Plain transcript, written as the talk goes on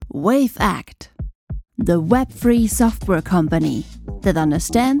WaveAct, the web-free software company that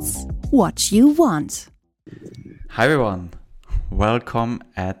understands what you want. Hi everyone, welcome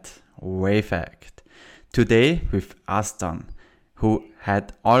at WaveAct. Today with Aston, who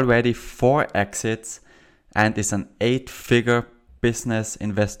had already 4 exits and is an 8-figure business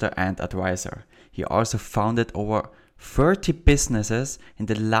investor and advisor. He also founded over 30 businesses in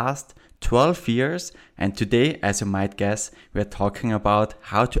the last 12 years, and today, as you might guess, we're talking about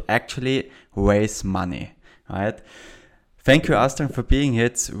how to actually raise money, right? Thank you, Aston, for being here.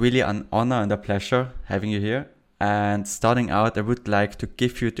 It's really an honor and a pleasure having you here. And starting out, I would like to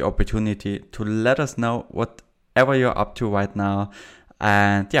give you the opportunity to let us know whatever you're up to right now.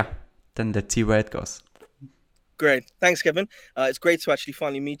 And yeah, then let's see where it goes. Great. Thanks, Kevin. It's great to actually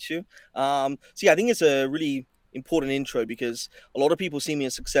finally meet you. I think it's a really important intro because a lot of people see me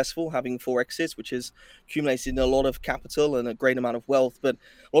as successful, having 4 exits, which has accumulated a lot of capital and a great amount of wealth. But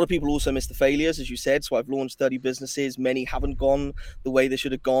a lot of people also miss the failures, as you said. So I've launched 30 businesses. Many haven't gone the way they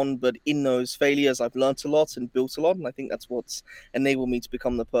should have gone. But in those failures, I've learned a lot and built a lot. And I think that's what's enabled me to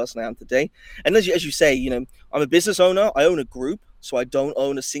become the person I am today. And as you say, I'm a business owner. I own a group. So I don't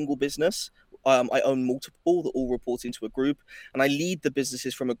own a single business. I own multiple that all report into a group, and I lead the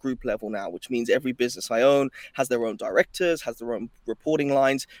businesses from a group level now, which means every business I own has their own directors, has their own reporting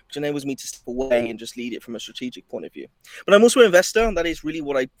lines, which enables me to step away and just lead it from a strategic point of view. But I'm also an investor, and that is really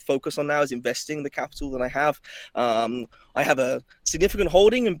what I focus on now, is investing the capital that I have. I have a significant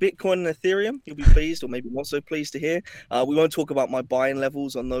holding in Bitcoin and Ethereum. You'll be pleased, or maybe not so pleased to hear. We won't talk about my buying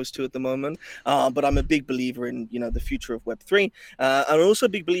levels on those two at the moment, but I'm a big believer in the future of Web3. I'm also a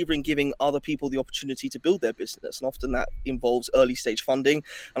big believer in giving other people the opportunity to build their business, and often that involves early stage funding.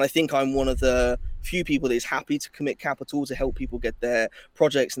 And I think I'm one of the few people that is happy to commit capital to help people get their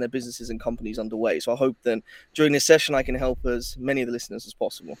projects and their businesses and companies underway. So I hope that during this session I can help as many of the listeners as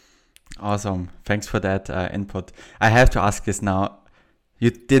possible. Awesome. Thanks for that input. I have to ask this now. You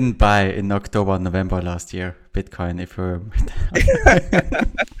didn't buy in October, November last year, Bitcoin, if you're...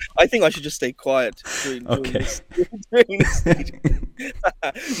 I think I should just stay quiet during this stage.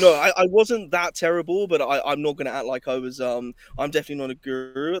 No, I wasn't that terrible, but I'm not going to act like I was. I'm definitely not a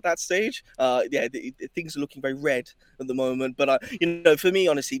guru at that stage. Things are looking very red at the moment. But, for me,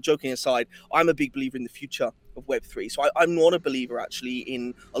 honestly, joking aside, I'm a big believer in the future of Web3. So I'm not a believer, actually,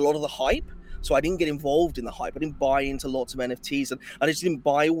 in a lot of the hype. So I didn't get involved in the hype. I didn't buy into lots of NFTs, and I just didn't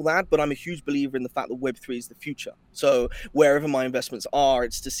buy all that. But I'm a huge believer in the fact that Web3 is the future. So wherever my investments are,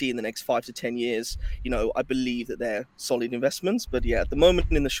 it's to see in the next 5 to 10 years, I believe that they're solid investments. But yeah, at the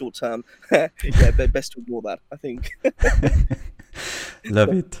moment in the short term, best to ignore that, I think. Love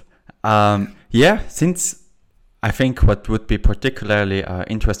it. Since I think what would be particularly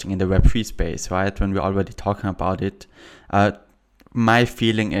interesting in the Web3 space, right, when we're already talking about it, my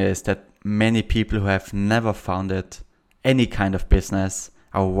feeling is that many people who have never founded any kind of business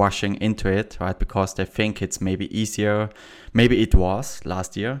are rushing into it, right? Because they think it's maybe easier. Maybe it was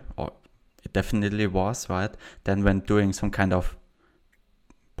last year, or it definitely was, right? Than when doing some kind of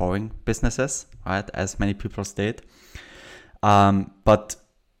boring businesses, right? As many people state. But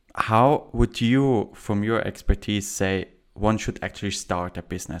how would you, from your expertise, say one should actually start a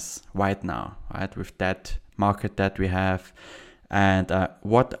business right now, right? With that market that we have. And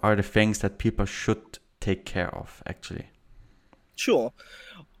what are the things that people should take care of, actually? Sure.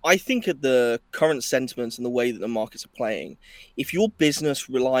 I think at the current sentiments and the way that the markets are playing, if your business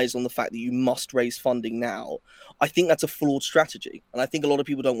relies on the fact that you must raise funding now, I think that's a flawed strategy. And I think a lot of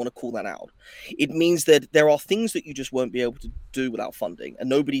people don't want to call that out. It means that there are things that you just won't be able to do without funding. And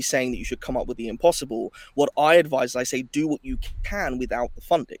nobody's saying that you should come up with the impossible. What I advise, I say, do what you can without the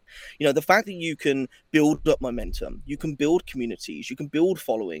funding. The fact that you can build up momentum, you can build communities, you can build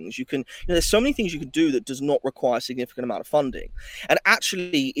followings, there's so many things you can do that does not require a significant amount of funding. And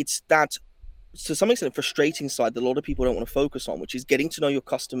actually, it's that, to some extent, a frustrating side that a lot of people don't want to focus on, which is getting to know your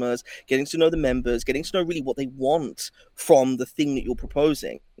customers, getting to know the members, getting to know really what they want from the thing that you're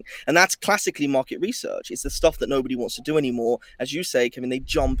proposing. And that's classically market research. It's the stuff that nobody wants to do anymore. As you say, Kevin, they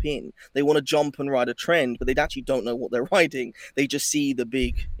jump in. They want to jump and ride a trend, but they actually don't know what they're riding. They just see the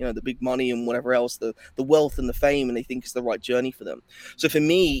big money and whatever else, the wealth and the fame, and they think it's the right journey for them. So for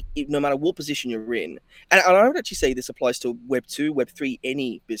me, no matter what position you're in, and I would actually say this applies to Web 2, Web 3,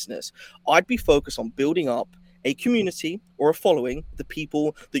 any business, I'd be focused on building up a community or a following, the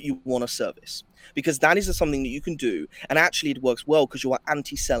people that you want to service, because that is something that you can do. And actually it works well because you are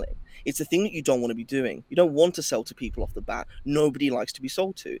anti-selling. It's the thing that you don't want to be doing. You don't want to sell to people off the bat. Nobody likes to be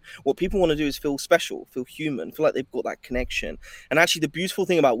sold to. What people want to do is feel special, feel human, feel like they've got that connection. And actually, the beautiful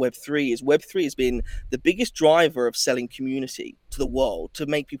thing about Web3 is Web3 has been the biggest driver of selling community to the world, to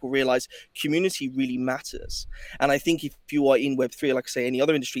make people realize community really matters. And I think if you are in Web3, like I say, any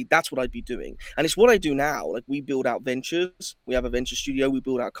other industry, that's what I'd be doing. And it's what I do now. Like, we build out ventures, we have a venture studio, we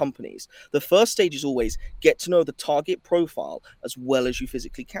build out companies. The first stage is always get to know the target profile as well as you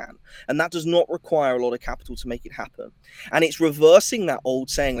physically can. And that does not require a lot of capital to make it happen. And it's reversing that old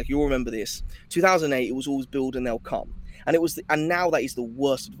saying, like, you'll remember this, 2008, it was always build and they'll come. And and now that is the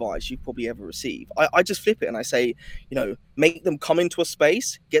worst advice you've probably ever received. I just flip it and I say, make them come into a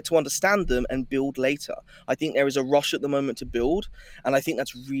space, get to understand them, and build later. I think there is a rush at the moment to build, and I think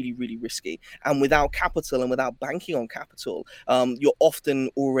that's really, really risky. And without capital and without banking on capital, you're often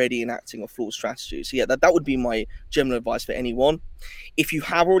already enacting a flawed strategy. So yeah, that would be my general advice for anyone. If you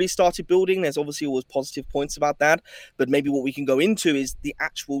have already started building, there's obviously always positive points about that, but maybe what we can go into is the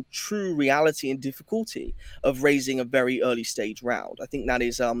actual true reality and difficulty of raising a very early stage round. I think that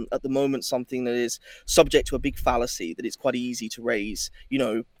is at the moment something that is subject to a big fallacy, that it's quite easy to raise,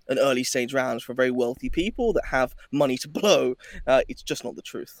 an early stage round for very wealthy people that have money to blow. It's just not the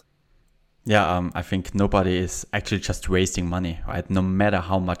truth. Yeah, I think nobody is actually just wasting money, right? No matter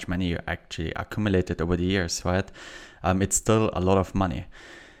how much money you actually accumulated over the years, right? It's still a lot of money.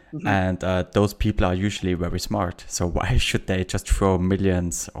 Mm-hmm. And those people are usually very smart. So why should they just throw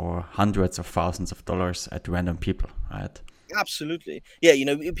millions or hundreds of thousands of dollars at random people, right? Absolutely. Yeah,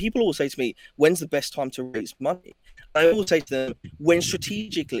 people always say to me, when's the best time to raise money? I always say to them, when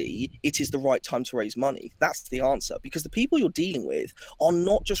strategically it is the right time to raise money. That's the answer, because the people you're dealing with are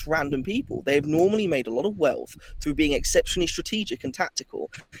not just random people. They've normally made a lot of wealth through being exceptionally strategic and tactical.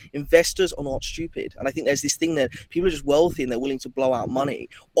 Investors are not stupid. And I think there's this thing that people are just wealthy and they're willing to blow out money.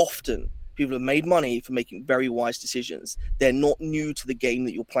 Often people have made money for making very wise decisions. They're not new to the game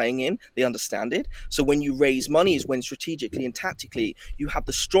that you're playing in. They understand it. So when you raise money is when strategically and tactically you have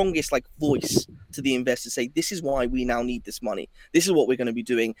the strongest voice to the investors, say, this is why we now need this money. This is what we're going to be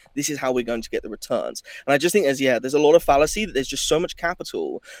doing. This is how we're going to get the returns. And I just think there's a lot of fallacy, that there's just so much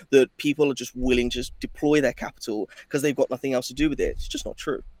capital that people are just willing to just deploy their capital because they've got nothing else to do with it. It's just not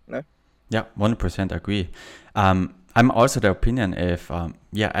true, Yeah, 100% agree. I'm also the opinion if,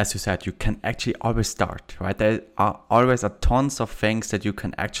 as you said, you can actually always start, right? There are always tons of things that you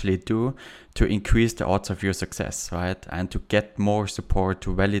can actually do to increase the odds of your success, right? And to get more support,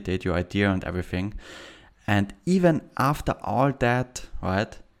 to validate your idea and everything. And even after all that,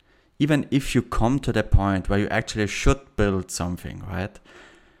 right? Even if you come to the point where you actually should build something, right?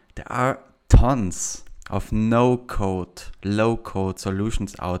 There are tons of no-code, low-code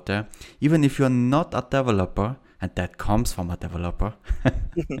solutions out there. Even if you're not a developer, and that comes from a developer,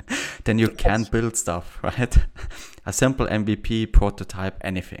 then you can build stuff, right? A simple MVP, prototype,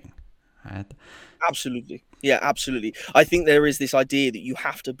 anything, right? Absolutely. Yeah, absolutely. I think there is this idea that you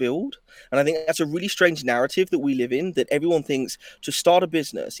have to build. And I think that's a really strange narrative that we live in, that everyone thinks to start a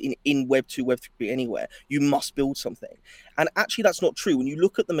business in Web 2, Web 3, anywhere, you must build something. And actually, that's not true. When you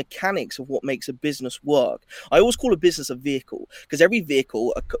look at the mechanics of what makes a business work, I always call a business a vehicle, because every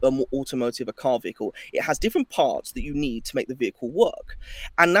vehicle, a automotive, a car vehicle, it has different parts that you need to make the vehicle work.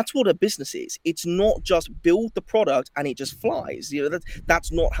 And that's what a business is. It's not just build the product and it just flies.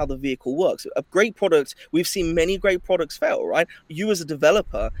 That's not how the vehicle works. A great product, we've seen many great products fail, right? You as a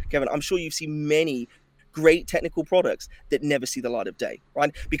developer, Kevin, I'm sure you've seen many great technical products that never see the light of day,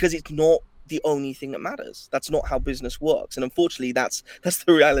 right? Because it's not the only thing that matters. That's not how business works. And unfortunately, that's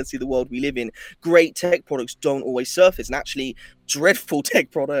the reality of the world we live in. Great tech products don't always surface, and actually dreadful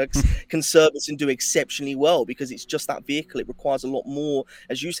tech products can surface and do exceptionally well, because it's just that vehicle. It requires a lot more,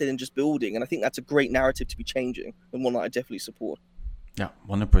 as you said, than just building. And I think that's a great narrative to be changing, and one that I definitely support. Yeah,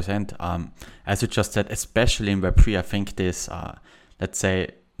 100%. As you just said, especially in Web3, I think this, let's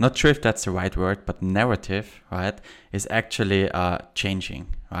say, not sure if that's the right word, but narrative, right, is actually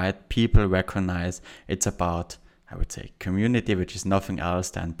changing, right? People recognize it's about, I would say, community, which is nothing else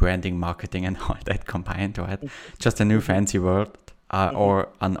than branding, marketing, and all that combined, right? Just a new fancy word or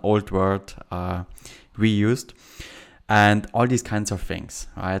an old word reused. And all these kinds of things,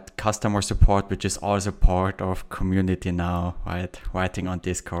 right? Customer support, which is also part of community now, right? Writing on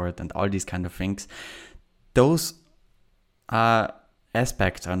Discord and all these kind of things. Those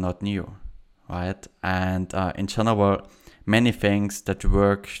aspects are not new, right? And in general, many things that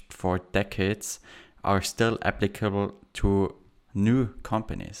worked for decades are still applicable to new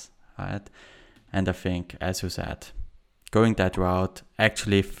companies, right? And I think, as you said, going that route,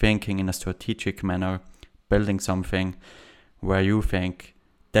 actually thinking in a strategic manner, building something where you think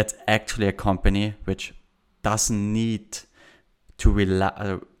that's actually a company which doesn't need to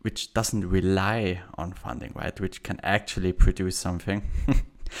rely, which doesn't rely on funding, right? Which can actually produce something,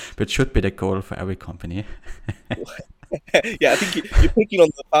 which should be the goal for every company. Yeah, I think you're picking on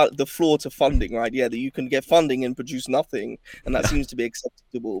the floor to funding, right? Yeah, that you can get funding and produce nothing, and that seems to be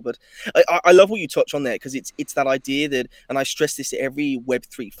acceptable. But I love what you touch on there, because it's that idea that, and I stress this to every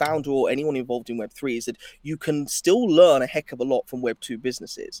Web3 founder or anyone involved in Web3, is that you can still learn a heck of a lot from Web2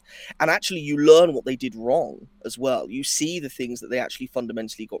 businesses, and actually you learn what they did wrong as well. You see the things that they actually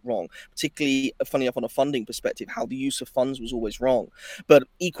fundamentally got wrong, particularly, funny enough, on a funding perspective, how the use of funds was always wrong. But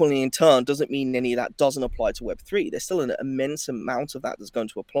equally in turn, doesn't mean any of that doesn't apply to Web3. There's still an immense amount of that that's going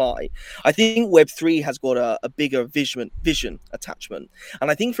to apply. I think Web3 has got a bigger vision attachment.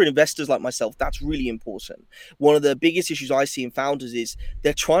 And I think for investors like myself, that's really important. One of the biggest issues I see in founders is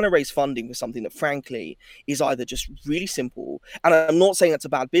they're trying to raise funding for something that, frankly, is either just really simple. And I'm not saying that's a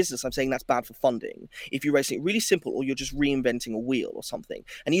bad business. I'm saying that's bad for funding. If you're raising it really simple, or you're just reinventing a wheel or something,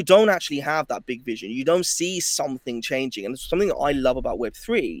 and you don't actually have that big vision, you don't see something changing. And it's something that I love about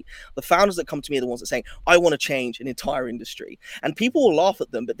Web3. The founders that come to me are the ones that are saying, I want to change an entire industry, and people will laugh at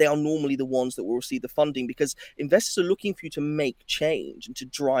them, but they are normally the ones that will receive the funding, because investors are looking for you to make change and to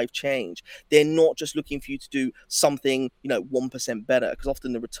drive change. They're not just looking for you to do something 1% better, because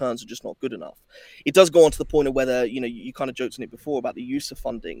often the returns are just not good enough. It does go on to the point of whether you kind of joked on it before about the use of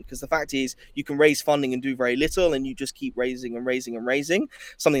funding, because the fact is you can raise funding and do very little, and you just keep raising and raising and raising,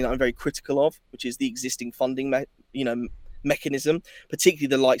 something that I'm very critical of, which is the existing funding mechanism, particularly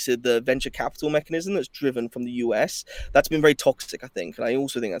the likes of the venture capital mechanism that's driven from the US. That's been very toxic, I think. And I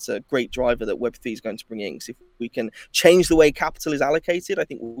also think that's a great driver that Web3 is going to bring in. So if we can change the way capital is allocated, I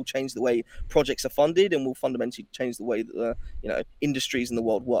think we'll change the way projects are funded, and we'll fundamentally change the way that the industries in the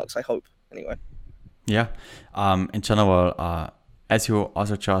world works, I hope, anyway. Yeah. In general, as you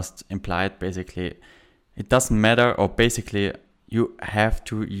also just implied, basically, it doesn't matter, or basically you have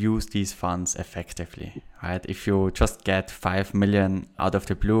to use these funds effectively, right? If you just get 5 million out of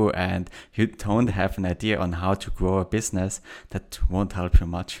the blue and you don't have an idea on how to grow a business, that won't help you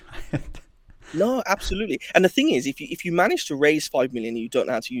much. No, absolutely. And the thing is, if you manage to raise 5 million and you don't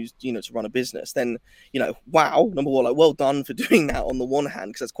know how to use, to run a business, then, wow, number one, like, well done for doing that on the one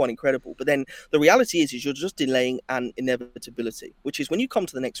hand, because that's quite incredible. But then the reality is you're just delaying an inevitability, which is when you come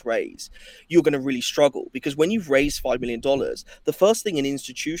to the next raise, you're going to really struggle, because when you've raised $5 million, the first thing an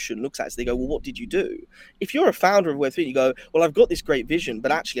institution looks at is they go, well, what did you do? If you're a founder of Web3, you go, well, I've got this great vision,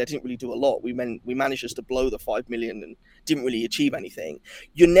 but actually I didn't really do a lot. We managed just to blow the 5 million and didn't really achieve anything.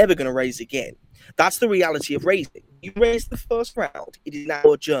 You're never going to raise again. That's the reality of raising. You raised the first round, it is now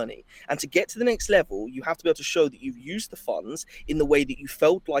a journey. And to get to the next level, you have to be able to show that you've used the funds in the way that you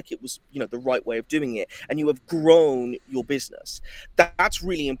felt like it was, the right way of doing it, and you have grown your business. That's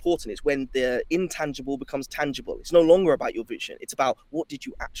really important. It's when the intangible becomes tangible. It's no longer about your vision. It's about, what did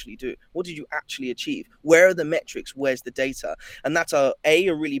you actually do? What did you actually achieve? Where are the metrics? Where's the data? And that's a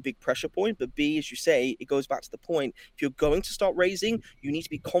really big pressure point, but B, as you say, it goes back to the point, if you're going to start raising, you need to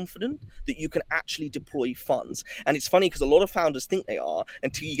be confident that you can actually deploy funds. And it's funny, because a lot of founders think they are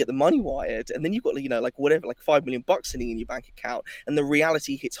until you get the money wired, and then you've got like $5 million sitting in your bank account, and the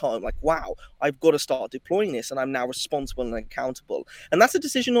reality hits home, like, wow, I've got to start deploying this, and I'm now responsible and accountable. And that's a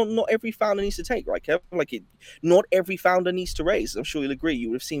decision not every founder needs to take, right, Kev? Not every founder needs to raise. I'm sure you'll agree.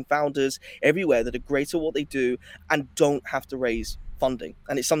 You would have seen founders everywhere that are great at what they do and don't have to raise funding,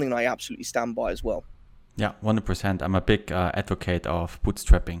 and it's something that I absolutely stand by as well. Yeah, 100%. I'm a big advocate of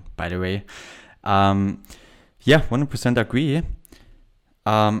bootstrapping, by the way. Yeah, 100% agree.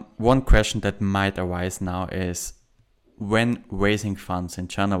 One question that might arise now is, when raising funds in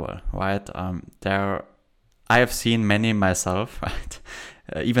general, right? I have seen many myself, right?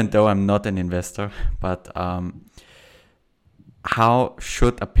 Even though I'm not an investor, but how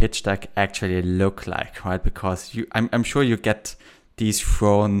should a pitch deck actually look like, right? Because I'm sure you get these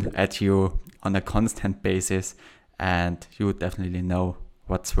thrown at you on a constant basis, and you would definitely know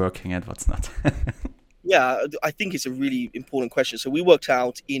what's working and what's not. Yeah, I think it's a really important question. So we worked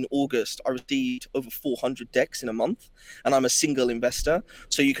out in August, I received over 400 decks in a month, and I'm a single investor.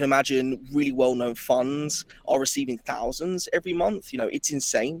 So you can imagine really well-known funds are receiving thousands every month. It's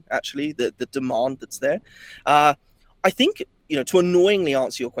insane, actually, the demand that's there. I think, to annoyingly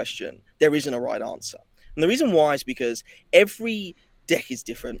answer your question, there isn't a right answer. And the reason why is because every deck is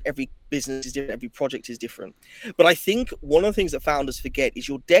different, every business is different, every project is different. But I think one of the things that founders forget is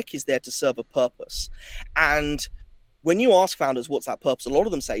your deck is there to serve a purpose. And when you ask founders what's that purpose, a lot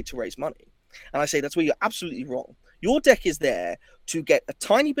of them say to raise money. And I say that's where you're absolutely wrong. Your deck is there to get a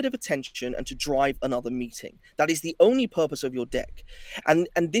tiny bit of attention and to drive another meeting. That is the only purpose of your deck. And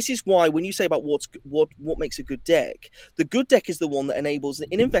this is why when you say about what makes a good deck, the good deck is the one that enables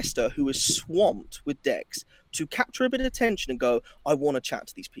an investor who is swamped with decks to capture a bit of attention and go, I want to chat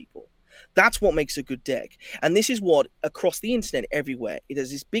to these people. That's what makes a good deck. And this is what across the internet everywhere, it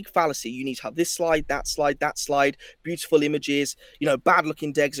is this big fallacy. You need to have this slide, that slide, beautiful images, bad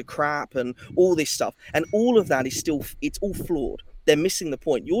looking decks are crap and all this stuff. And all of that is still, it's all flawed. They're missing the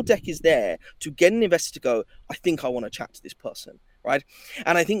point. Your deck is there to get an investor to go, I think I want to chat to this person. Right.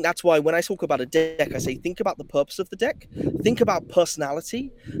 And I think that's why when I talk about a deck, I say, think about the purpose of the deck. Think about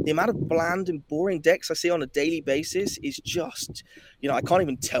personality. The amount of bland and boring decks I see on a daily basis is just, I can't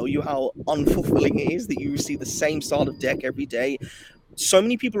even tell you how unfulfilling it is that you see the same style of deck every day. So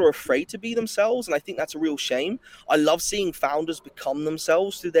many people are afraid to be themselves, and I think that's a real shame. I love seeing founders become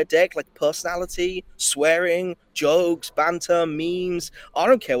themselves through their deck, like personality, swearing, jokes, banter, memes. I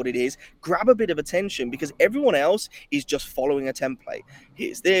don't care what it is. Grab a bit of attention because everyone else is just following a template.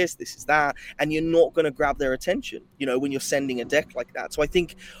 Here's this is that, and you're not going to grab their attention, when you're sending a deck like that. So I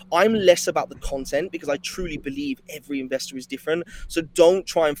think I'm less about the content because I truly believe every investor is different. So don't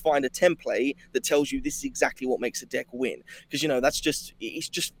try and find a template that tells you this is exactly what makes a deck win, because it's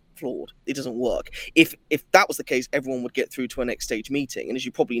just flawed. It doesn't work. If that was the case, everyone would get through to a next stage meeting. And as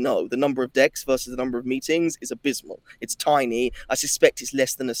you probably know, the number of decks versus the number of meetings is abysmal. It's tiny. I suspect it's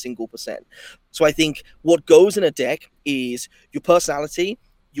less than a single %. So I think what goes in a deck is your personality,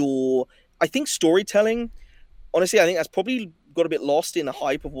 I think storytelling. Honestly, I think that's probably got a bit lost in the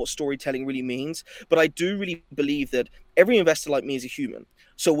hype of what storytelling really means. But I do really believe that every investor like me is a human.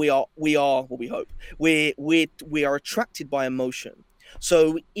 So we are what we hope. We are attracted by emotion.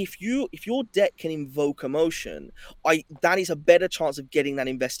 So if your deck can invoke emotion, that is a better chance of getting that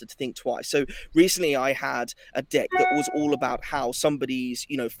investor to think twice. So recently I had a deck that was all about how somebody's,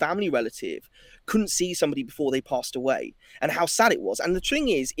 family relative couldn't see somebody before they passed away and how sad it was. And the thing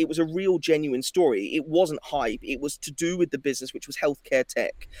is, it was a real genuine story. It wasn't hype. It was to do with the business, which was healthcare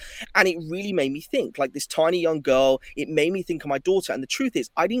tech. And it really made me think, like this tiny young girl, it made me think of my daughter. And the truth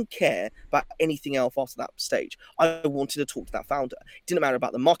is, I didn't care about anything else after that stage. I wanted to talk to that founder. It didn't matter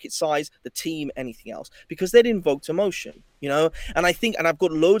about the market size, the team, anything else, because they'd invoked emotion. And I think, and I've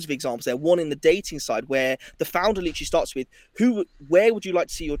got loads of examples there. One in the dating side where the founder literally starts with, where would you like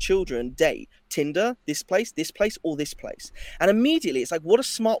to see your children date? Tinder, this place, or this place? And immediately it's like, what a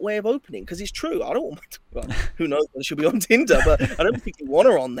smart way of opening, because it's true. I don't want who knows whether she'll be on Tinder, but I don't particularly want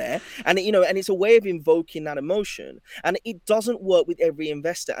her on there. And and it's a way of invoking that emotion. And it doesn't work with every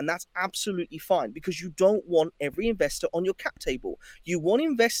investor, and that's absolutely fine, because you don't want every investor on your cap table. You want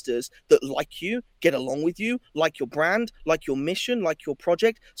investors that like you, get along with you, like your brand, like your mission, like your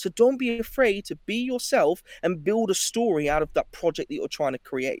project. So don't be afraid to be yourself and build a story out of that project that you're trying to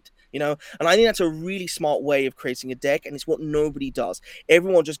create. And I think that's a really smart way of creating a deck, and it's what nobody does.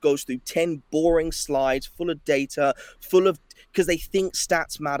 Everyone just goes through 10 boring slides full of data, because they think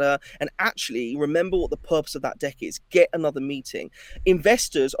stats matter. And actually, remember what the purpose of that deck is. Get another meeting.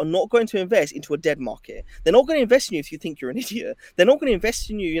 Investors are not going to invest into a dead market. They're not going to invest in you if you think you're an idiot. They're not going to invest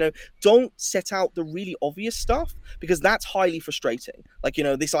in you. Don't set out the really obvious stuff, because that's highly frustrating. Like,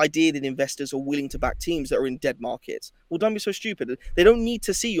 this idea that investors are willing to back teams that are in dead markets. Well, don't be so stupid. They don't need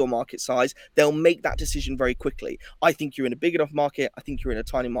to see your market size. They'll make that decision very quickly. I think you're in a big enough market. I think you're in a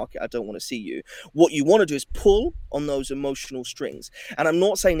tiny market. I don't want to see you. What you want to do is pull on those emotional strings. And I'm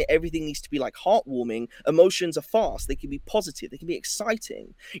not saying that everything needs to be like heartwarming. Emotions are fast. They can be positive. They can be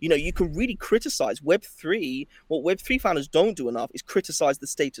exciting. You can really criticize Web3. What Web3 founders don't do enough is criticize the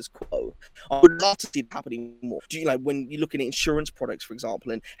status quo. I would love to see it happening more. When you look at insurance products, for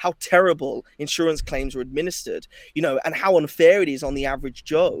example, and how terrible insurance claims are administered, and how unfair it is on the average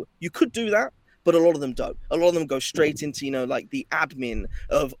Joe. You could do that, but a lot of them don't. A lot of them go straight into, like the admin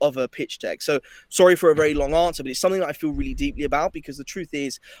of a pitch deck. So sorry for a very long answer, but it's something that I feel really deeply about, because the truth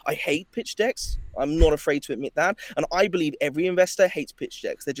is I hate pitch decks. I'm not afraid to admit that. And I believe every investor hates pitch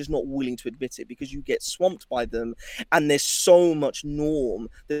decks. They're just not willing to admit it, because you get swamped by them. And there's so much norm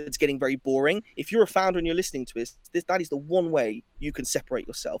that it's getting very boring. If you're a founder and you're listening to this, that is the one way you can separate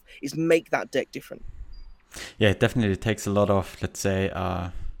yourself, is make that deck different. Yeah, it definitely takes a lot of, let's say,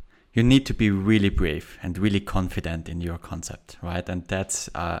 you need to be really brave and really confident in your concept, right? And that's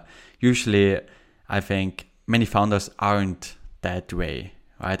usually, I think, many founders aren't that way,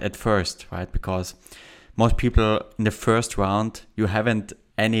 right? At first, right? Because most people in the first round, you haven't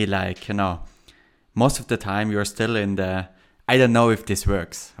any most of the time you're still in the, I don't know if this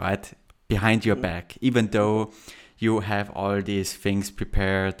works, right? Behind your back, even though you have all these things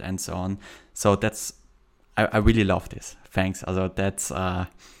prepared and so on. So that's, I really love this. Thanks. Also that's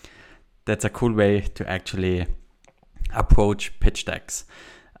a cool way to actually approach pitch decks.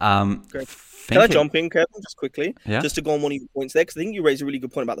 Great. Can I jump in, Kevin, just quickly? Yeah. Just to go on one of your points there, because I think you raised a really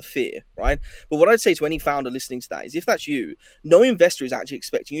good point about the fear, right? But what I'd say to any founder listening to that is, if that's you, no investor is actually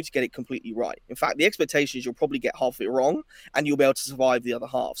expecting you to get it completely right. In fact, the expectation is you'll probably get half of it wrong and you'll be able to survive the other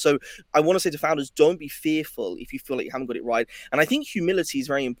half. So I want to say to founders, don't be fearful if you feel like you haven't got it right. And I think humility is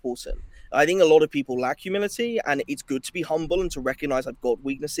very important. I think a lot of people lack humility, and it's good to be humble and to recognize I've got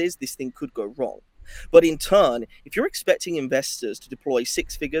weaknesses. This thing could go wrong. But in turn, if you're expecting investors to deploy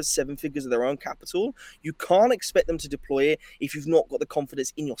 6 figures, 7 figures of their own capital, you can't expect them to deploy it if you've not got the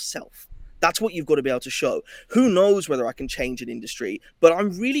confidence in yourself. That's what you've got to be able to show. Who knows whether I can change an industry, but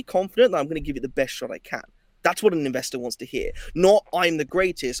I'm really confident that I'm going to give it the best shot I can. That's what an investor wants to hear. Not, I'm the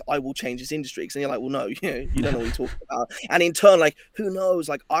greatest, I will change this industry. Because then you're like, well, no, you don't know what you're talking about. And in turn, like, who knows?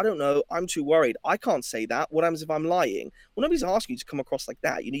 Like, I don't know. I'm too worried. I can't say that. What happens if I'm lying? Well, nobody's asking you to come across like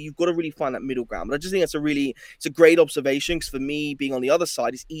that. You've got to really find that middle ground. But I just think it's a great observation, because for me, being on the other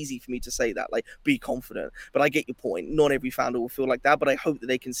side, it's easy for me to say that, like, be confident. But I get your point. Not every founder will feel like that. But I hope that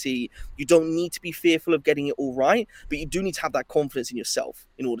they can see you don't need to be fearful of getting it all right, but you do need to have that confidence in yourself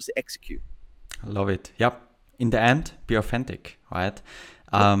in order to execute. I love it. Yep. In the end, be authentic, right?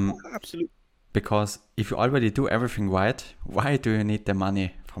 Absolutely. Because if you already do everything right, why do you need the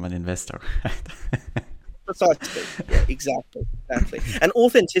money from an investor? Precisely. Yeah, exactly. And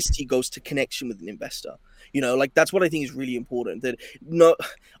authenticity goes to connection with an investor. Like, that's what I think is really important.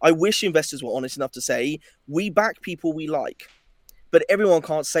 I wish investors were honest enough to say, we back people we like. But everyone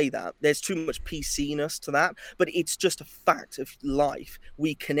can't say that. There's too much PC-ness to that. But it's just a fact of life.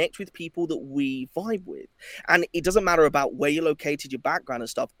 We connect with people that we vibe with. And it doesn't matter about where you're located, your background and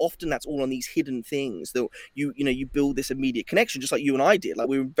stuff. Often that's all on these hidden things that you build this immediate connection, just like you and I did. Like,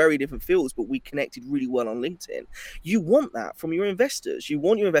 we were in very different fields, but we connected really well on LinkedIn. You want that from your investors. You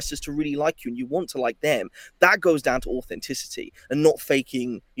want your investors to really like you, and you want to like them. That goes down to authenticity and not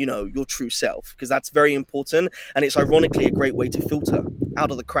faking, your true self, because that's very important. And it's ironically a great way to filter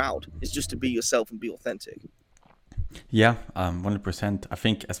out of the crowd, is just to be yourself and be authentic. Yeah, 100%. I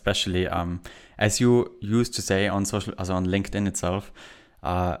think especially as you used to say on LinkedIn itself,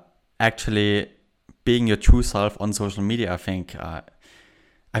 actually being your true self on social media, I think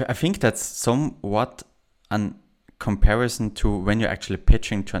that's somewhat an comparison to when you're actually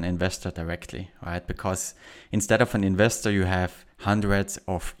pitching to an investor directly, right? Because instead of an investor, you have hundreds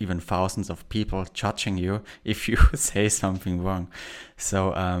of even thousands of people judging you if you say something wrong.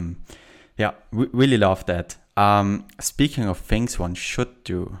 So really love that. Speaking of things one should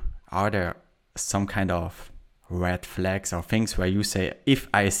do, are there some kind of red flags or things where you say, if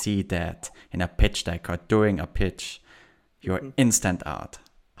I see that in a pitch deck or during a pitch, you're instant out?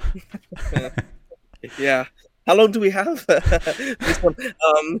 Yeah. How long do we have? This one.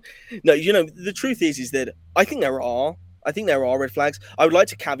 No, the truth is that I think there are red flags. I would like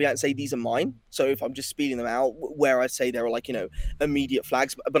to caveat and say these are mine. So if I'm just speeding them out, where I say there are immediate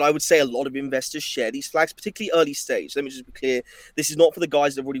flags, but I would say a lot of investors share these flags, particularly early stage. Let me just be clear. This is not for the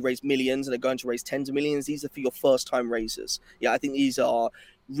guys that have already raised millions and are going to raise tens of millions. These are for your first time raisers. Yeah, I think these are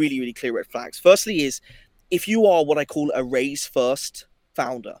really, really clear red flags. Firstly is, if you are what I call a raise first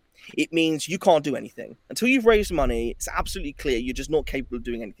founder, it means you can't do anything until you've raised money. It's absolutely clear you're just not capable of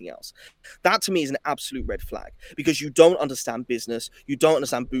doing anything else. That to me is an absolute red flag, because you don't understand business. You don't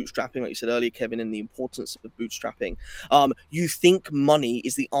understand bootstrapping, like you said earlier, Kevin, and the importance of bootstrapping. You think money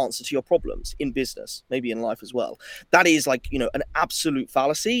is the answer to your problems in business, maybe in life as well. That is an absolute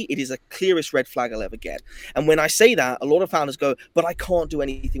fallacy. It is the clearest red flag I'll ever get. And when I say that, a lot of founders go, but I can't do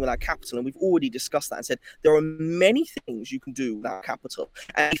anything without capital. And we've already discussed that and said there are many things you can do without capital.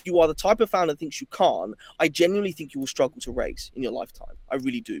 And if you are the type of founder that thinks you can't, I genuinely think you will struggle to raise in your lifetime. I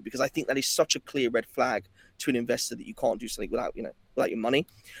really do, because I think that is such a clear red flag to an investor that you can't do something without your money.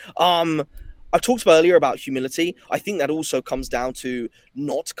 I talked about earlier about humility. I think that also comes down to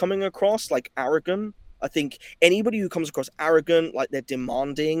not coming across like arrogant. I think anybody who comes across arrogant, like they're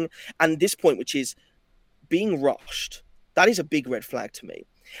demanding, and this point, which is being rushed, that is a big red flag to me.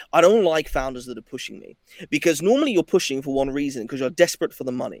 I don't like founders that are pushing me, because normally you're pushing for one reason, because you're desperate for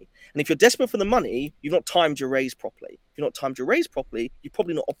the money. And if you're desperate for the money, you've not timed your raise properly. If you're not timed your raise properly, you're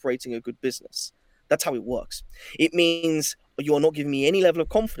probably not operating a good business. That's how it works. It means or you are not giving me any level of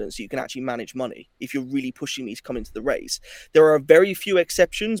confidence that you can actually manage money if you're really pushing me to come into the race. There are very few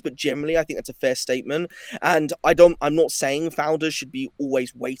exceptions, but generally I think that's a fair statement. And I'm not saying founders should be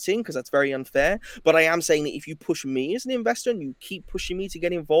always waiting, because that's very unfair, but I am saying that if you push me as an investor and you keep pushing me to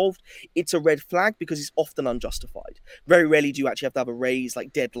get involved, it's a red flag, because it's often unjustified. Very rarely do you actually have to have a raise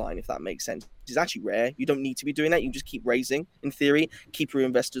like deadline, if that makes sense. It's actually rare. You don't need to be doing that. You just keep raising, in theory, keep your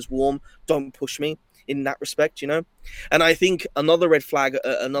investors warm. Don't push me in that respect, you know. And I think another red flag,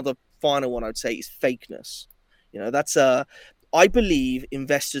 another final one I'd say, is fakeness. You know, that's I believe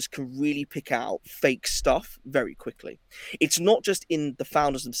investors can really pick out fake stuff very quickly. It's not just in the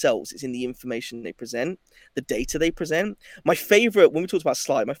founders themselves, it's in the information they present, the data they present. My favorite, when we talked about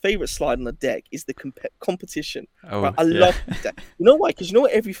slide, my favorite slide on the deck is the competition. Right? I love that. You know why? Because you know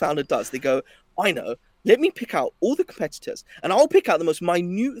what every founder does? They go, I know, let me pick out all the competitors, and I'll pick out the most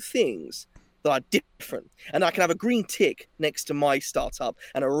minute things that are different, and I can have a green tick next to my startup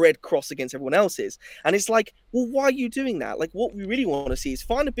and a red cross against everyone else's. And it's like, well, why are you doing that? Like, what we really want to see is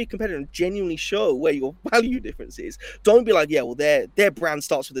find a big competitor and genuinely show where your value difference is. Don't be like, yeah, well, their brand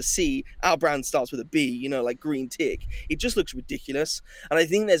starts with a C, our brand starts with a B, you know, like green tick. It just looks ridiculous. And I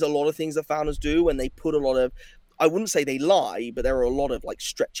think there's a lot of things that founders do when they put a lot of, I wouldn't say they lie, but there are a lot of like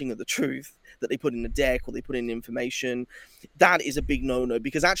stretching of the truth that they put in the deck or they put in information. That is a big no-no,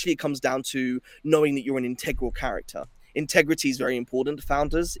 because actually it comes down to knowing that you're an integral character. Integrity is very important to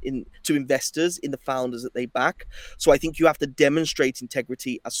founders, to investors, in the founders that they back. So I think you have to demonstrate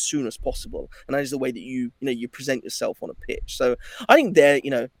integrity as soon as possible, and that is the way that you present yourself on a pitch. So I think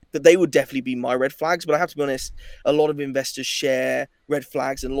that they would definitely be my red flags. But I have to be honest, a lot of investors share red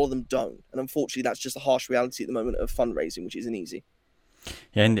flags and a lot of them don't, and unfortunately that's just a harsh reality at the moment of fundraising, which isn't easy.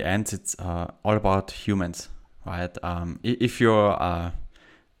 Yeah, in the end, it's all about humans, right? If you're,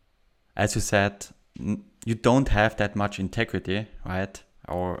 as you said, you don't have that much integrity, right?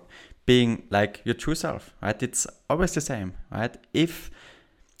 Or being like your true self, right? It's always the same, right? If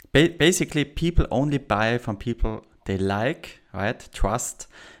basically people only buy from people they like, right? Trust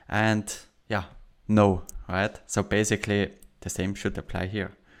and know, right? So basically the same should apply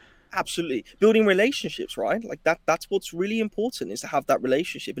here. Absolutely. Building relationships, right? Like that's what's really important, is to have that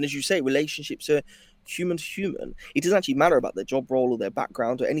relationship. And as you say, relationships are human to human. It doesn't actually matter about their job role or their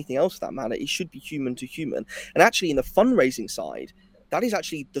background or anything else for that matter. It should be human to human. And actually in the fundraising side, that is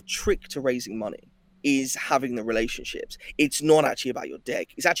actually the trick to raising money, is having the relationships. It's not actually about your deck.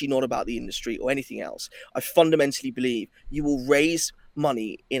 It's actually not about the industry or anything else. I fundamentally believe you will raise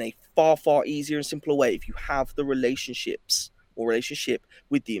money in a far, far easier and simpler way if you have the relationship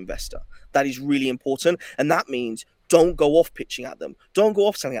with the investor. That is really important. And that means don't go off pitching at them. Don't go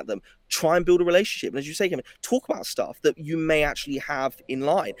off selling at them. Try and build a relationship. And as you say, Kevin, talk about stuff that you may actually have in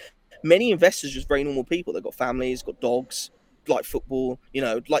line. Many investors are just very normal people. They've got families, got dogs, like football,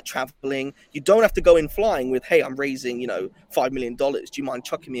 like traveling. You don't have to go in flying with, hey, I'm raising, $5 million. Do you mind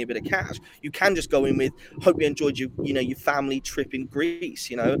chucking me a bit of cash? You can just go in with, hope you enjoyed your family trip in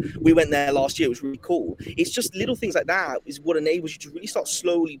Greece. We went there last year. It was really cool. It's just little things like that is what enables you to really start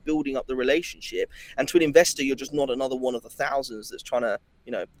slowly building up the relationship. And to an investor, you're just not another one of the thousands that's trying to,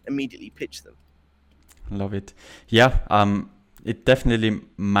 immediately pitch them. Love it. Yeah. It definitely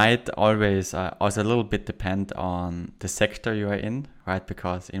might always also a little bit depend on the sector you are in, right?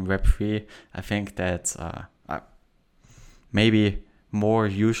 Because in Web3, I think that's maybe more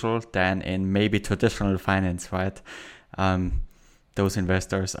usual than in maybe traditional finance, right? Those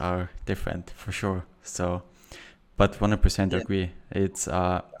investors are different for sure. So, but 100% agree. It's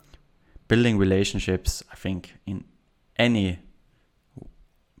building relationships, I think, in any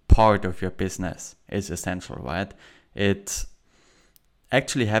part of your business is essential, right? It's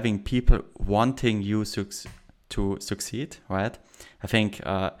actually having people wanting you to succeed, right? I think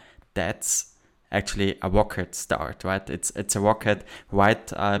that's actually a rocket start, right? It's a rocket right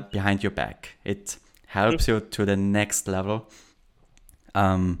behind your back. It helps you to the next level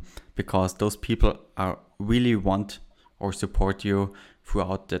because those people are really want or support you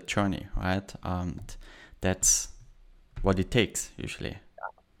throughout the journey, right? That's what it takes usually.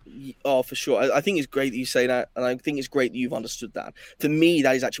 Oh, for sure. I think it's great that you say that, and I think it's great that you've understood that. For me,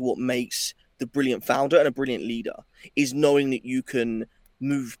 that is actually what makes the brilliant founder and a brilliant leader, is knowing that you can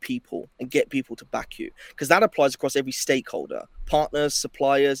move people and get people to back you, because that applies across every stakeholder: partners,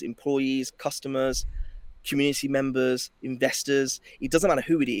 suppliers, employees, customers. community members, investors, it doesn't matter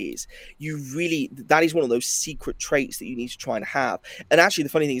who it is. That is one of those secret traits that you need to try and have. And actually, the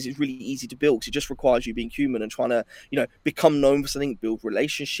funny thing is, it's really easy to build because it just requires you being human and trying to, become known for something, build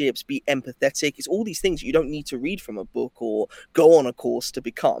relationships, be empathetic. It's all these things that you don't need to read from a book or go on a course to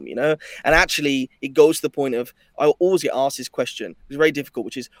become, And actually, it goes to the point of, I always get asked this question. It's very difficult,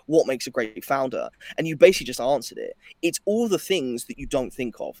 which is, what makes a great founder? And you basically just answered it. It's all the things that you don't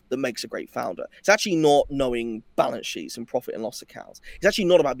think of that makes a great founder. It's actually not knowing balance sheets and profit and loss accounts. It's actually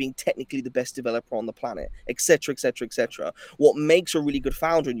not about being technically the best developer on the planet, etc., etc., etc. What makes a really good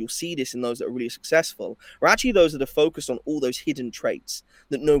founder, and you'll see this in those that are really successful, are actually those that are focused on all those hidden traits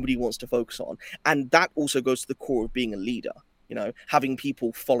that nobody wants to focus on. And that also goes to the core of being a leader, having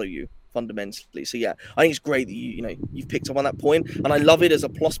people follow you fundamentally. So yeah, I think it's great that you've picked up on that point, and I love it as a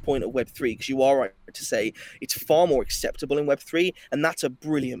plus point of Web3, because you are right to say it's far more acceptable in Web3, and that's a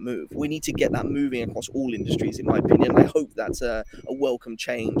brilliant move. We need to get that moving across all industries, in my opinion. I hope that's a welcome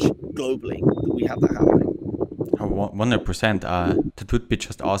change globally, that we have that happening. 100%. That would be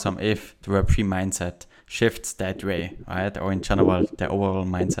just awesome if the Web3 mindset shifts that way, right? Or in general, the overall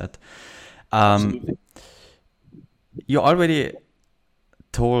mindset. You already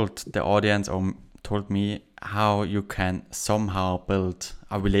told the audience or told me how you can somehow build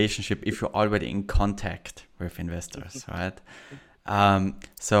a relationship if you're already in contact with investors, right?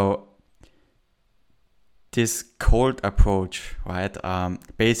 So this cold approach, right?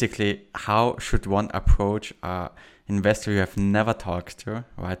 Basically, how should one approach an investor you have never talked to,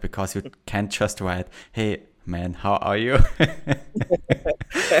 right? Because you can't just write, "Hey, man, how are you?"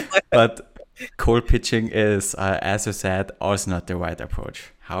 But cold pitching is, as you said, also not the right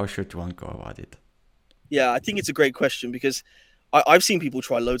approach. How should one go about it? Yeah, I think it's a great question, because I've seen people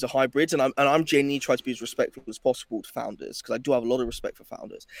try loads of hybrids, and I'm genuinely trying to be as respectful as possible to founders, because I do have a lot of respect for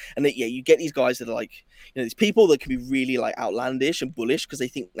founders. And that, you get these guys that are like, these people that can be really like outlandish and bullish because they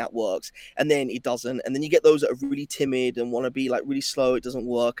think that works, and then it doesn't. And then you get those that are really timid and want to be like really slow. It doesn't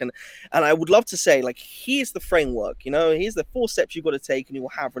work. And I would love to say, like, here's the framework. Here's the 4 steps you've got to take, and you will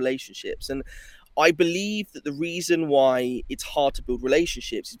have relationships. And I believe that the reason why it's hard to build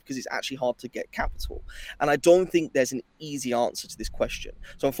relationships is because it's actually hard to get capital. And I don't think there's an easy answer to this question.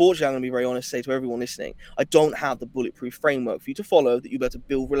 So unfortunately, I'm going to be very honest, say to everyone listening, I don't have the bulletproof framework for you to follow that you'll be able to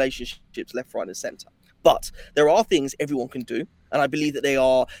build relationships left, right, and center. But there are things everyone can do. And I believe that they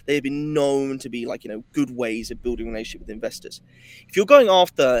have been known to be like, good ways of building a relationship with investors. If you're going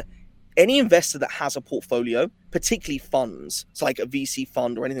after any investor that has a portfolio, particularly funds, it's like a VC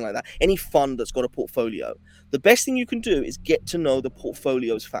fund or anything like that, any fund that's got a portfolio, the best thing you can do is get to know the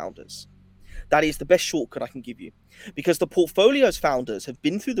portfolio's founders. That is the best shortcut I can give you, because the portfolio's founders have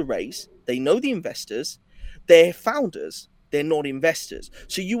been through the race. They know the investors. They're founders. They're not investors.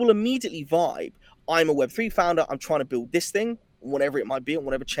 So you will immediately vibe. I'm a Web3 founder. I'm trying to build this thing, whatever it might be, on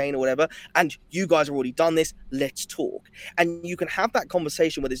whatever chain or whatever, and you guys have already done this, let's talk. And you can have that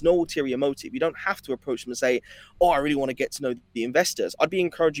conversation where there's no ulterior motive. You don't have to approach them and say, oh, I really want to get to know the investors. I'd be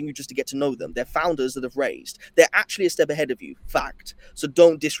encouraging you just to get to know them. They're founders that have raised. They're actually a step ahead of you, fact. So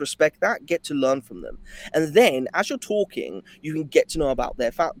don't disrespect that, get to learn from them. And then as you're talking, you can get to know about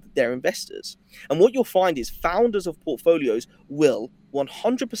their investors. And what you'll find is founders of portfolios will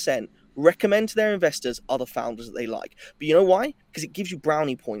 100% recommend to their investors other founders that they like. But you know why? Because it gives you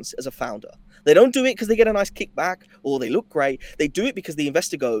brownie points as a founder. They don't do it because they get a nice kickback or they look great. They do it because the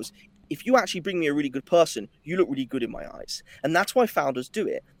investor goes, if you actually bring me a really good person, you look really good in my eyes. And that's why founders do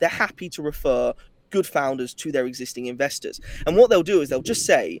it. They're happy to refer good founders to their existing investors. And what they'll do is they'll just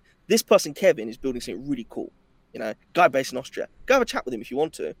say, this person, Kevin, is building something really cool. Guy based in Austria. Go have a chat with him if you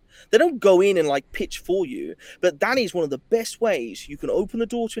want to. They don't go in and like pitch for you, but that is one of the best ways you can open the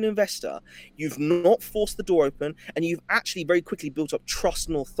door to an investor. You've not forced the door open, and you've actually very quickly built up trust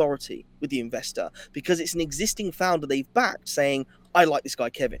and authority with the investor, because it's an existing founder they've backed saying, I like this guy,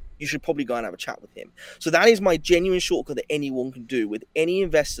 Kevin. You should probably go and have a chat with him. So that is my genuine shortcut that anyone can do with any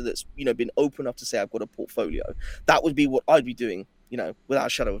investor that's, been open enough to say, I've got a portfolio. That would be what I'd be doing, without a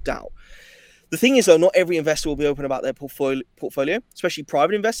shadow of doubt. The thing is, though, not every investor will be open about their portfolio, especially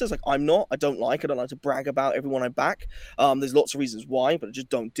private investors. Like I'm not. I don't like to brag about everyone I back. There's lots of reasons why, but I just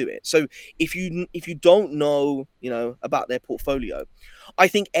don't do it. So if you don't know, about their portfolio, I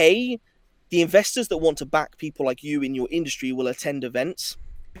think the investors that want to back people like you in your industry will attend events.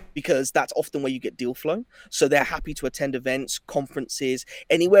 because that's often where you get deal flow. So they're happy to attend events, conferences,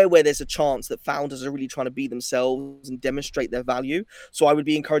 anywhere where there's a chance that founders are really trying to be themselves and demonstrate their value. So I would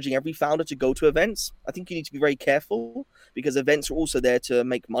be encouraging every founder to go to events. I think you need to be very careful because events are also there to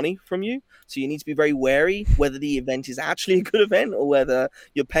make money from you. So you need to be very wary whether the event is actually a good event or whether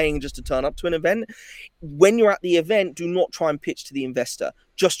you're paying just to turn up to an event. When you're at the event, do not try and pitch to the investor.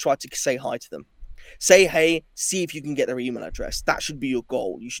 Just try to say hi to them. Say, hey, see if you can get their email address. That should be your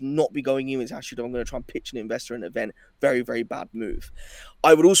goal. You should not be going in with, actually, I'm going to try and pitch an investor an event. Very, very bad move.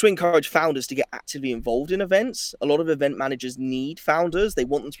 I would also encourage founders to get actively involved in events. A lot of event managers need founders. They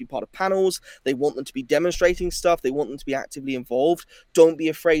want them to be part of panels. They want them to be demonstrating stuff. They want them to be actively involved. Don't be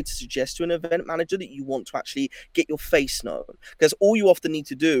afraid to suggest to an event manager that you want to actually get your face known, because all you often need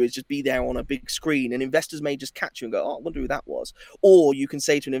to do is just be there on a big screen, and investors may just catch you and go, oh, I wonder who that was. Or you can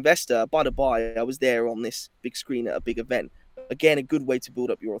say to an investor, by the by, I was there on this big screen at a big event. Again, a good way to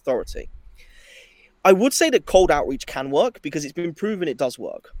build up your authority. I would say that cold outreach can work because it's been proven it does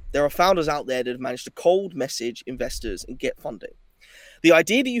work. There are founders out there that have managed to cold message investors and get funding. The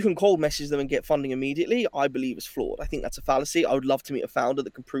idea that you can cold message them and get funding immediately, I believe, is flawed. I think that's a fallacy. I would love to meet a founder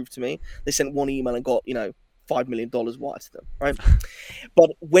that can prove to me they sent one email and got, $5 million wired to them, right? But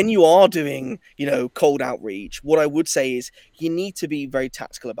when you are doing, cold outreach, what I would say is you need to be very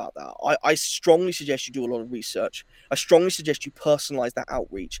tactical about that. I strongly suggest you do a lot of research. I strongly suggest you personalize that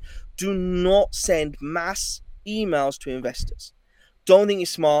outreach. Do not send mass emails to investors. Don't think you're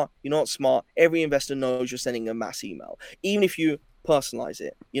smart. You're not smart. Every investor knows you're sending a mass email. Even if you personalize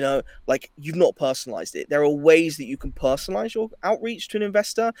it, you've not personalized it. There are ways that you can personalize your outreach to an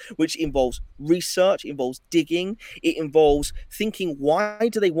investor, which involves research, involves digging, it involves thinking, why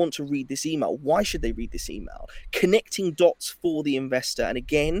do they want to read this email? Why should they read this email? Connecting dots for the investor, and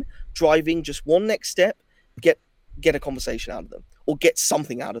again, driving just one next step, get a conversation out of them or get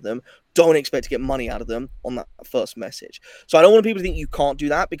something out of them. Don't expect to get money out of them on that first message. So I don't want people to think you can't do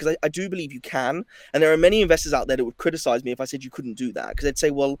that, because I do believe you can. And there are many investors out there that would criticize me if I said you couldn't do that, because they'd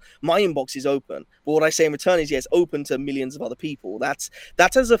say, well, my inbox is open. But what I say in return is, yes, open to millions of other people. That's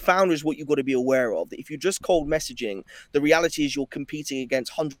as a founder is what you've got to be aware of. That if you're just cold messaging, the reality is you're competing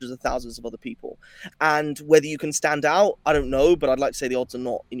against hundreds of thousands of other people. And whether you can stand out, I don't know, but I'd like to say the odds are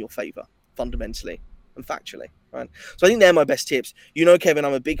not in your favor, fundamentally and factually, right? So I think they're my best tips. Kevin,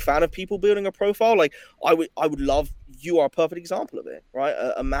 I'm a big fan of people building a profile. Like I would love, you are a perfect example of it, right?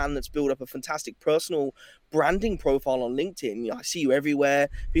 A man that's built up a fantastic personal branding profile on LinkedIn. I see you everywhere.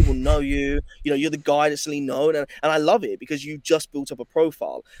 People know you. You're the guy that's really known, and I love it because you just built up a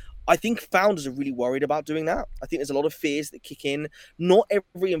profile. I think founders are really worried about doing that. I think there's a lot of fears that kick in. Not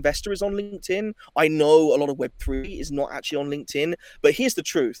every investor is on LinkedIn. I know a lot of Web3 is not actually on LinkedIn, but here's the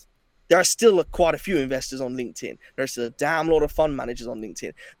truth. There are still quite a few investors on LinkedIn. There's a damn lot of fund managers on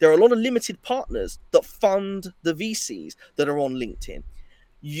LinkedIn. There are a lot of limited partners that fund the VCs that are on LinkedIn.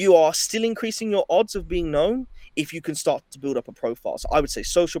 You are still increasing your odds of being known if you can start to build up a profile. So I would say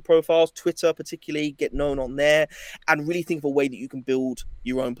social profiles, Twitter particularly, get known on there, and really think of a way that you can build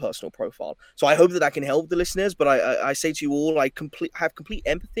your own personal profile. So I hope that can help the listeners, but I say to you all, I have complete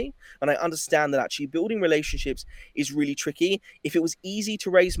empathy, and I understand that actually building relationships is really tricky. If it was easy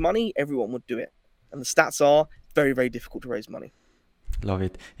to raise money, everyone would do it. And the stats are very, very difficult to raise money. Love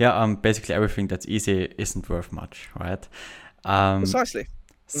it. Yeah, basically everything that's easy isn't worth much, right? Precisely.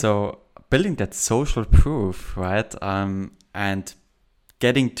 So building that social proof, right? And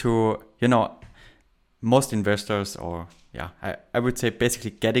getting to, most investors, or I would say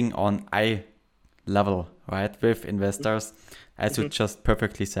basically getting on eye level, right, with investors, as you just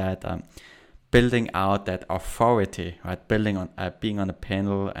perfectly said, building out that authority, right? Building on being on a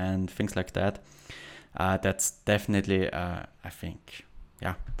panel and things like that. That's definitely, I think,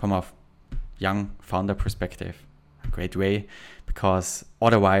 from a young founder perspective, a great way, because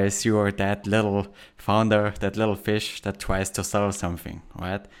otherwise you are that little founder, that little fish that tries to sell something,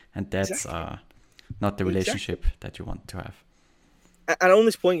 right? And that's exactly. Not the relationship that you want to have. And on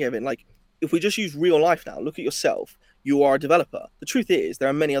this point, Kevin, if we just use real life now, look at yourself. You are a developer. The truth is, there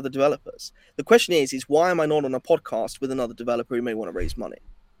are many other developers. The question is why am I not on a podcast with another developer who may want to raise money?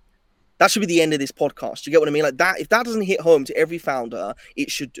 That should be the end of this podcast. You get what I mean? Like that, if that doesn't hit home to every founder, it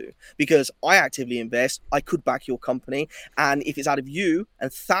should do. Because I actively invest, I could back your company. And if it's out of you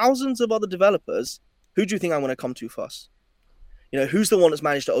and thousands of other developers, who do you think I want to come to first? Who's the one that's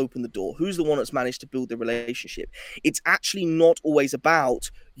managed to open the door? Who's the one that's managed to build the relationship? It's actually not always about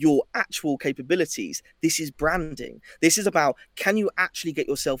your actual capabilities. This is branding. This is about, can you actually get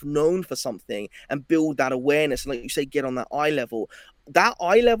yourself known for something and build that awareness? And like you say, get on that eye level. that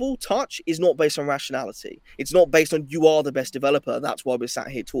eye level touch is not based on rationality. It's not based on you are the best developer. That's why we're sat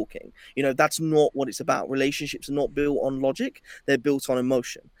here talking. That's not what it's about. Relationships are not built on logic. They're built on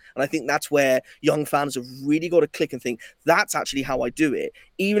emotion. And I think that's where young founders have really got to click and think, that's actually how I do it.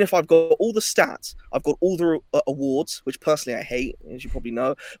 Even if I've got all the stats, I've got all the awards, which personally I hate, as you probably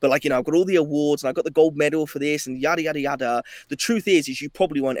know. But I've got all the awards and I've got the gold medal for this and yada, yada, yada. The truth is you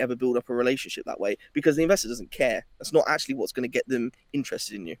probably won't ever build up a relationship that way because the investor doesn't care. That's not actually what's going to get them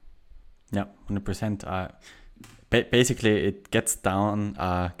interested in you. Yeah, 100%. Basically, it gets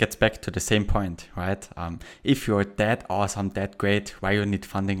back to the same point, right? If you're that awesome, that great, why you need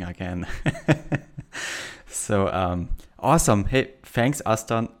funding again? So awesome. Hey, thanks,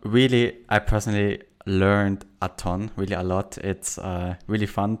 Aston. Really, I personally learned a ton, really a lot. It's really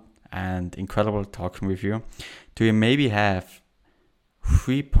fun and incredible talking with you. Do you maybe have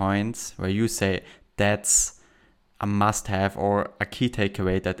 3 points where you say that's a must-have or a key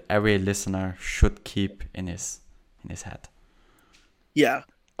takeaway that every listener should keep in his head? Yeah,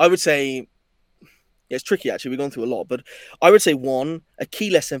 I would say it's tricky actually. We've gone through a lot, but I would say one, a key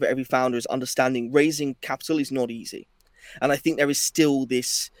lesson for every founder is understanding raising capital is not easy. And I think there is still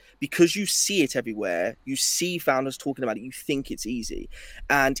this, because you see it everywhere, you see founders talking about it, you think it's easy,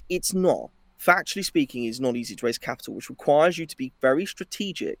 and it's not. Factually speaking, it's not easy to raise capital, which requires you to be very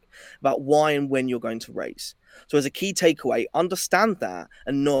strategic about why and when you're going to raise. So as a key takeaway, understand that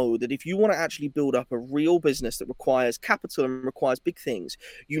and know that if you want to actually build up a real business that requires capital and requires big things,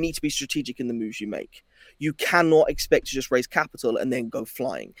 you need to be strategic in the moves you make. You cannot expect to just raise capital and then go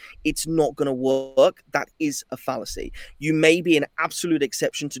flying. It's not going to work. That is a fallacy. You may be an absolute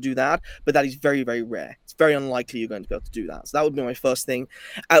exception to do that, but that is very, very rare. It's very unlikely you're going to be able to do that. So that would be my first thing.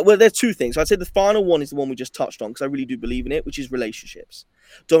 Well, there's 2 things. So I'd say the final one is the one we just touched on because I really do believe in it, which is relationships.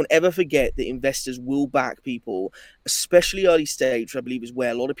 Don't ever forget that investors will back people, especially early stage, which I believe is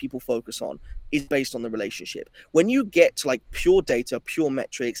where a lot of people focus on, is based on the relationship. When you get to pure data, pure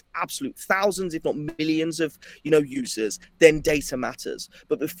metrics, absolute thousands, if not millions of, users, then data matters.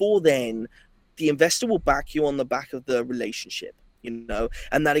 But before then, the investor will back you on the back of the relationship. And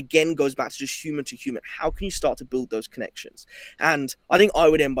that again goes back to just human to human. How can you start to build those connections? And I think I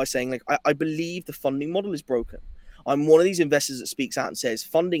would end by saying, I believe the funding model is broken. I'm one of these investors that speaks out and says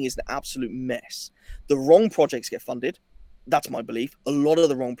funding is an absolute mess. The wrong projects get funded. That's my belief. A lot of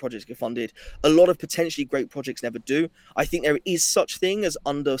the wrong projects get funded. A lot of potentially great projects never do. I think there is such thing as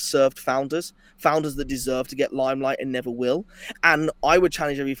underserved founders that deserve to get limelight and never will. And I would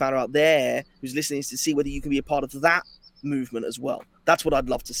challenge every founder out there who's listening to see whether you can be a part of that movement as well. That's what I'd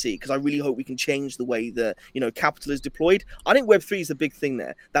love to see, because I really hope we can change the way that capital is deployed. I think Web3 is the big thing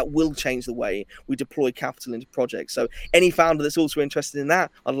there that will change the way we deploy capital into projects. So any founder that's also interested in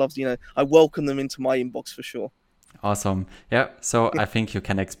that, I'd love to, I welcome them into my inbox for sure. Awesome. Yeah, so I think you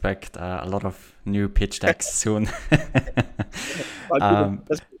can expect a lot of new pitch decks soon.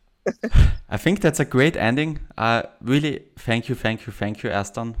 I think that's a great ending. Really, thank you,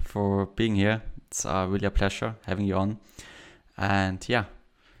 Aston, for being here. It's really a pleasure having you on. And yeah,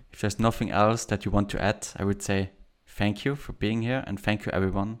 if there's nothing else that you want to add, I would say thank you for being here and thank you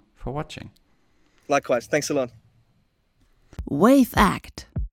everyone for watching. Likewise. Thanks a lot. WaveAct,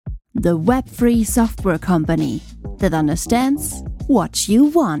 the Web3 software company that understands what you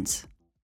want.